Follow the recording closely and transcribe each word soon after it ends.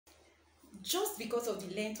just because of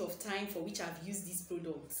the length of time for which I've used these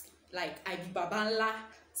products. Like, I be babanla,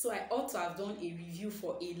 so I ought to have done a review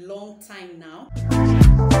for a long time now.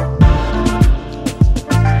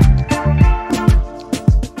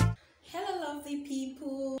 Hello lovely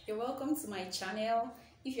people, you're welcome to my channel.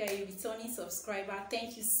 If you're a returning subscriber,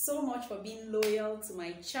 thank you so much for being loyal to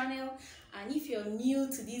my channel. And if you're new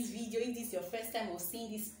to this video, if this is your first time of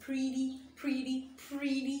seeing this pretty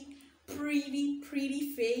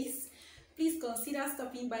face, please consider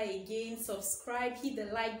stopping by again, subscribe, hit the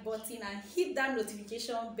like button and hit that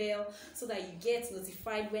notification bell so that you get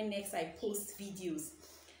notified when next I post videos.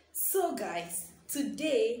 So guys,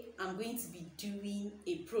 today I'm going to be doing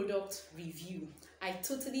a product review. I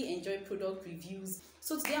totally enjoy product reviews.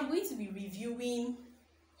 So today I'm going to be reviewing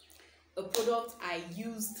a product I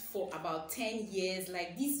used for about 10 years.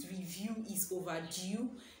 Like, this review is overdue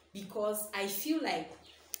because I feel like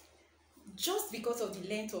just because of the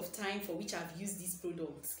length of time for which I've used these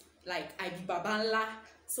products, like, I be babanla,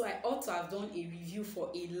 so I ought to have done a review for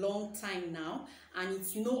a long time now. And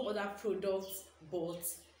it's no other product but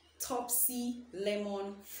Topsy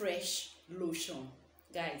Lemon Fresh Lotion.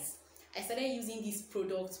 Guys, I started using this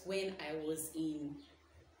product when I was in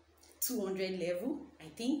 200 level, I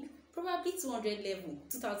think, probably 200 level,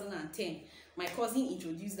 2010. My cousin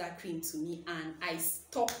introduced that cream to me and I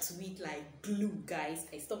stuck to it like glue, guys.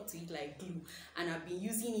 I stuck to it like glue and I've been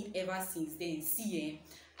using it ever since then. See,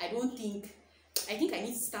 I think I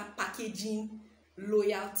need to start packaging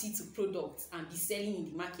loyalty to products and be selling in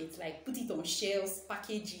the market. Like, put it on shelves,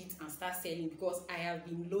 package it and start selling, because I have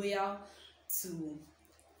been loyal to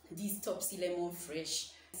this Topsy Lemon Fresh.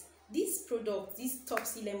 This product, this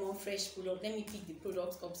Topsy Lemon Fresh product, let me pick the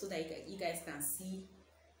product up so that you guys can see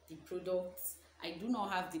the product. I do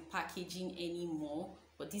not have the packaging anymore,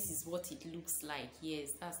 but this is what it looks like.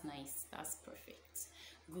 Yes, that's nice, that's perfect,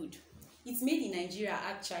 good. It's made in Nigeria.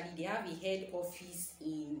 Actually, they have a head office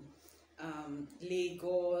in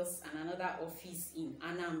Lagos and another office in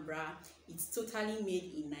Anambra. It's totally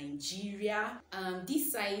made in Nigeria.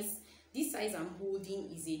 This size I'm holding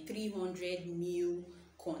is a 300 ml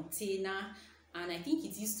container, and I think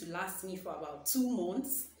it used to last me for about 2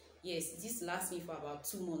 months. Yes, it used to last me for about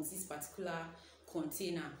 2 months, this particular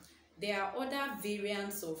container. There are other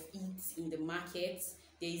variants of it in the market.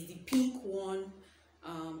 There is the pink one,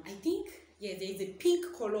 I think, yeah, there is a pink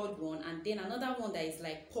colored one, and then another one that is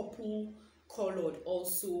like purple colored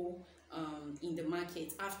also in the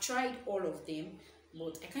market. I've tried all of them,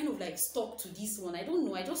 but I kind of like stuck to this one. I don't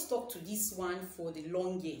know, I just stuck to this one for the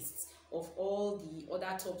longest of all the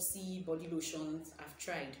other Topsy body lotions I've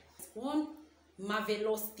tried. One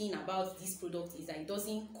marvelous thing about this product is that it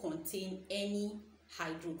doesn't contain any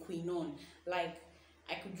hydroquinone. Like,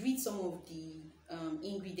 I could read some of the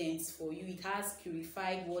ingredients for you. It has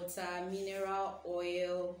purified water, mineral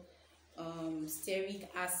oil, stearic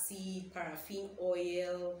acid, paraffin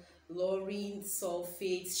oil, lauryl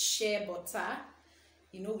sulfate, shea butter.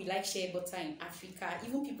 You know, we like shea butter in Africa.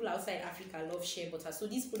 Even people outside Africa love shea butter. So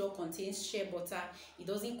this product contains shea butter. It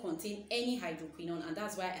doesn't contain any hydroquinone, and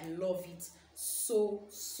that's why I love it so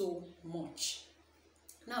much.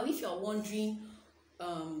 Now, if you're wondering,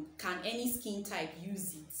 can any skin type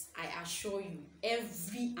use it? I assure you,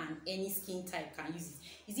 every and any skin type can use it.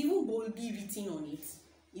 It's even boldly written on it.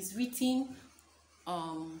 It's written,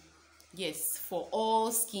 yes, for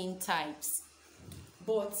all skin types.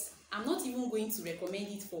 But I'm not even going to recommend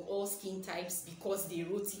it for all skin types because they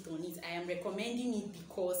wrote it on it. I am recommending it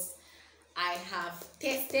because I have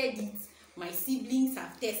tested it. My siblings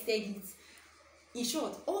have tested it. In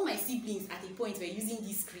short, all my siblings at a point were using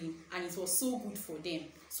this cream and it was so good for them.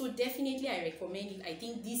 So definitely I recommend it. I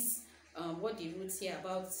think this, what they wrote here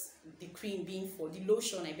about the cream being for, the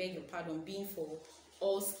lotion, I beg your pardon, being for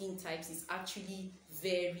all skin types is actually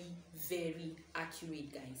very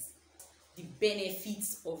accurate, guys. The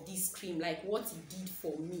benefits of this cream, like what it did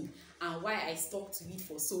for me and why I stuck to it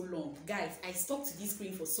for so long. Guys, I stuck to this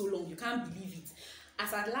cream for so long, you can't believe it.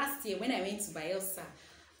 As at last year when I went to Bielsa,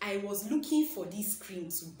 I was looking for this cream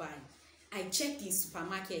to buy. I checked in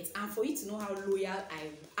supermarkets, and for you to know how loyal I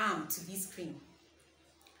am to this cream,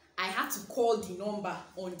 I had to call the number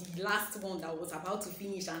on the last one that was about to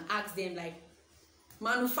finish and ask them, like,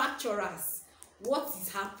 manufacturers, what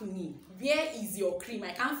is happening? Where is your cream?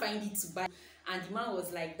 I can't find it to buy. And the man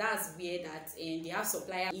was like, that's weird that they have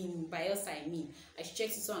supplier in Bielsa. I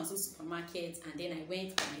checked so and so supermarket, and then I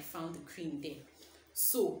went and I found the cream there.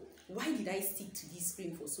 So why did I stick to this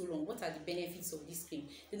cream for so long? What are the benefits of this cream?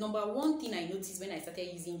 The number one thing I noticed when I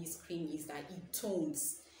started using this cream is that it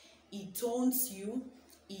tones. It tones you,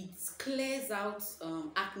 it clears out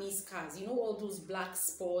acne scars. You know, all those black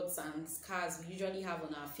spots and scars we usually have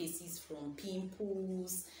on our faces from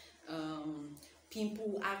pimples,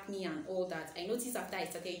 pimple acne and all that. I noticed after I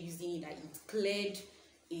started using it that it cleared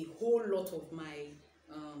a whole lot of my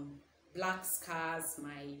black scars,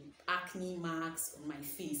 my acne marks on my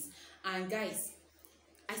face. And guys,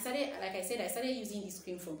 I started using this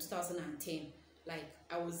cream from 2010. Like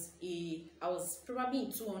I was probably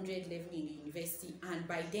in 200 level in the university, and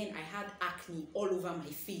by then I had acne all over my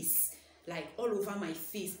face, like all over my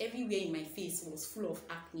face, everywhere in my face was full of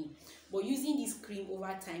acne. But using this cream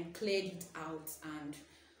over time cleared it out, and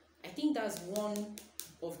I think that's one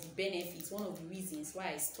of the benefits, one of the reasons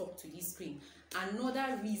why I stuck to this cream.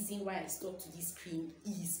 Another reason why I stuck to this cream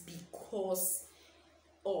is because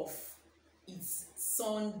of its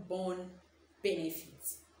sunburn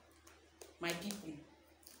benefits. My people,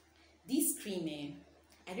 this cream,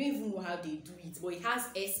 I don't even know how they do it, but it has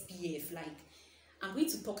SPF. Like, I'm going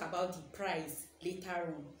to talk about the price later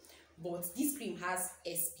on, but this cream has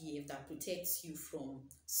SPF that protects you from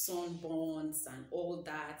sunburns and all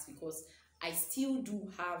that, because I still do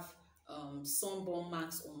have sunburn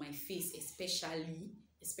marks on my face,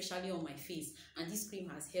 especially on my face, and this cream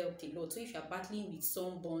has helped a lot. So if you're battling with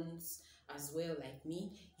sunburns as well like me,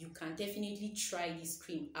 you can definitely try this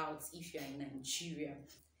cream out if you're in Nigeria.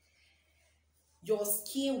 Your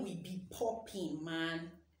skin will be popping, man.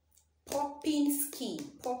 Popping skin.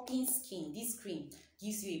 This cream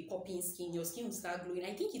gives you a popping skin. Your skin will start glowing.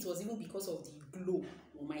 I think it was even because of the glow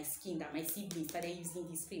on my skin that my siblings started using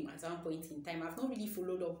this cream at one point in time. I've not really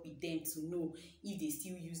followed up with them to know if they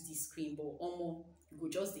still use this cream, but you go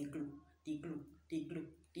just they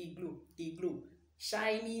glow.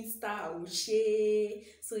 Shining star, Oshe.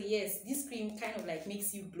 So yes, this cream kind of like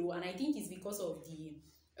makes you glow, and I think it's because of the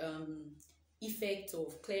effect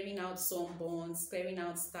of clearing out sunburns, clearing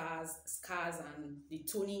out scars, and the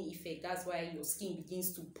toning effect. That's why your skin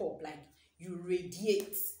begins to pop, like you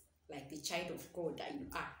radiate like the child of God that you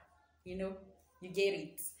are. You know, you get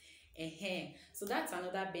it. So that's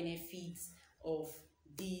another benefit of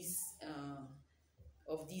this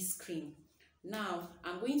cream. Now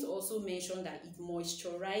I'm going to also mention that it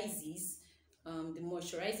moisturizes. The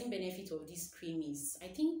moisturizing benefit of this cream is, I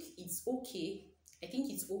think it's okay,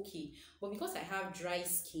 but because I have dry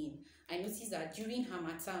skin, I notice that during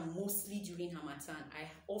Harmattan, mostly during Harmattan, I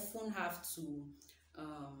often have to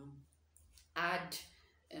add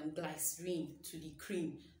glycerin to the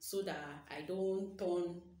cream so that I don't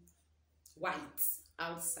turn white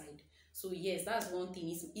outside. So yes, that's one thing.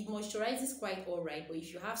 It moisturizes quite all right, but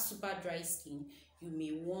if you have super dry skin, you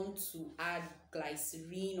may want to add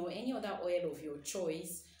glycerin or any other oil of your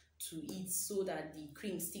choice to it so that the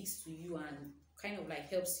cream sticks to you and kind of like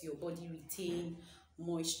helps your body retain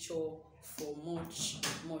moisture for much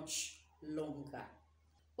longer.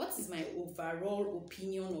 What is my overall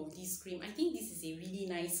opinion of this cream? I think this is a really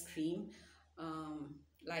nice cream.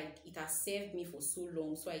 Like, it has served me for so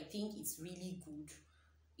long, so I think it's really good.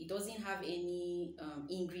 It doesn't have any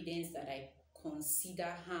ingredients that I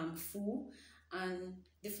consider harmful, and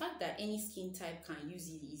the fact that any skin type can use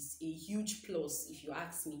it is a huge plus if you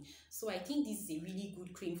ask me. So I think this is a really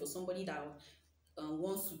good cream for somebody that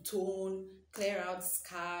wants to tone, clear out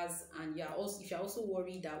scars, and if you're also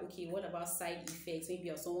worried that, okay, what about side effects? Maybe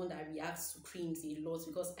you're someone that reacts to creams a lot,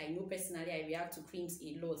 because I know personally I react to creams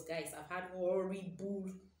a lot. Guys, I've had horrible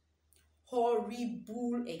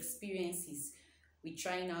experiences with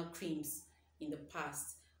trying out creams in the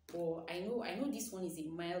past. But I know this one is a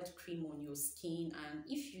mild cream on your skin, and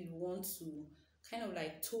if you want to kind of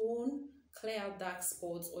like tone, clear out dark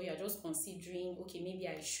spots, or you're just considering, okay, maybe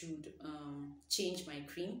I should change my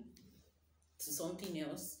cream to something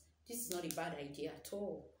else, this is not a bad idea at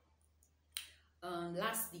all.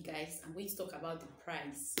 Lastly, guys, I'm going to talk about the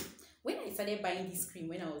price. When I started buying this cream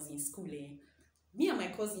when I was in school, me and my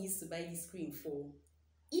cousin used to buy this cream for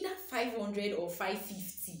either 500 or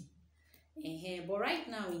 550. But right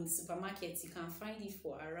now in supermarkets, you can find it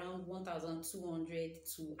for around 1,200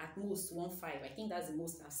 to at most 1,500. I think that's the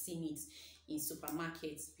most I've seen it in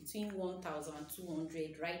supermarkets, between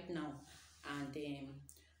 1,200 right now and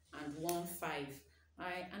 1,500.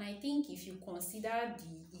 And I think if you consider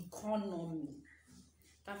the economy,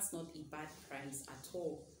 that's not a bad price at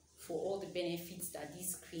all for all the benefits that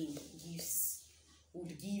this cream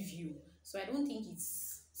would give you. So I don't think it's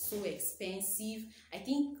so expensive.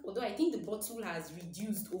 Although I think the bottle has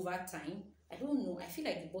reduced over time. I don't know, I feel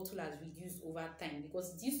like the bottle has reduced over time,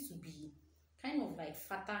 because it used to be kind of like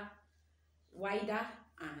fatter, wider,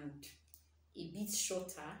 and a bit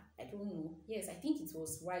shorter. I don't know. Yes, I think it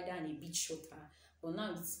was wider and a bit shorter, but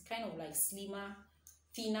now it's kind of like slimmer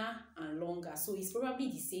thinner and longer, so it's probably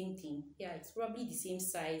the same thing. Yeah, it's probably the same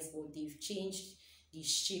size, but they've changed the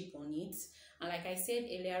shape on it. And like I said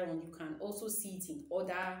earlier on, you can also see it in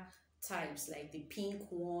other types, like the pink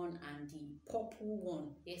one and the purple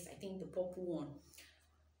one. Yes, I think the purple one.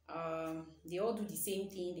 They all do the same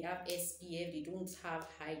thing. They have SPF, they don't have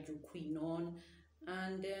hydroquinone,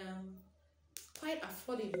 and quite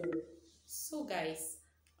affordable. So guys,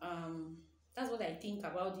 that's what I think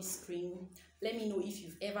about this cream. Let me know if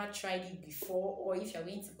you've ever tried it before, or if you're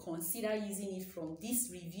going to consider using it from this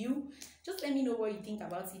review. Just let me know what you think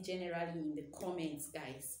about it generally in the comments,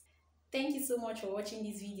 guys. Thank you so much for watching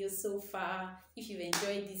this video so far. If you've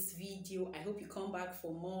enjoyed this video, I hope you come back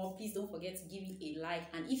for more. Please don't forget to give it a like,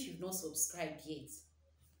 and if you've not subscribed yet,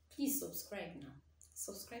 please subscribe now.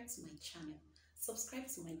 Subscribe to my channel. Subscribe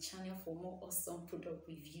to my channel for more awesome product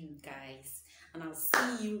review, guys. And I'll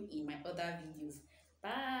see you in my other videos.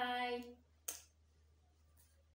 Bye.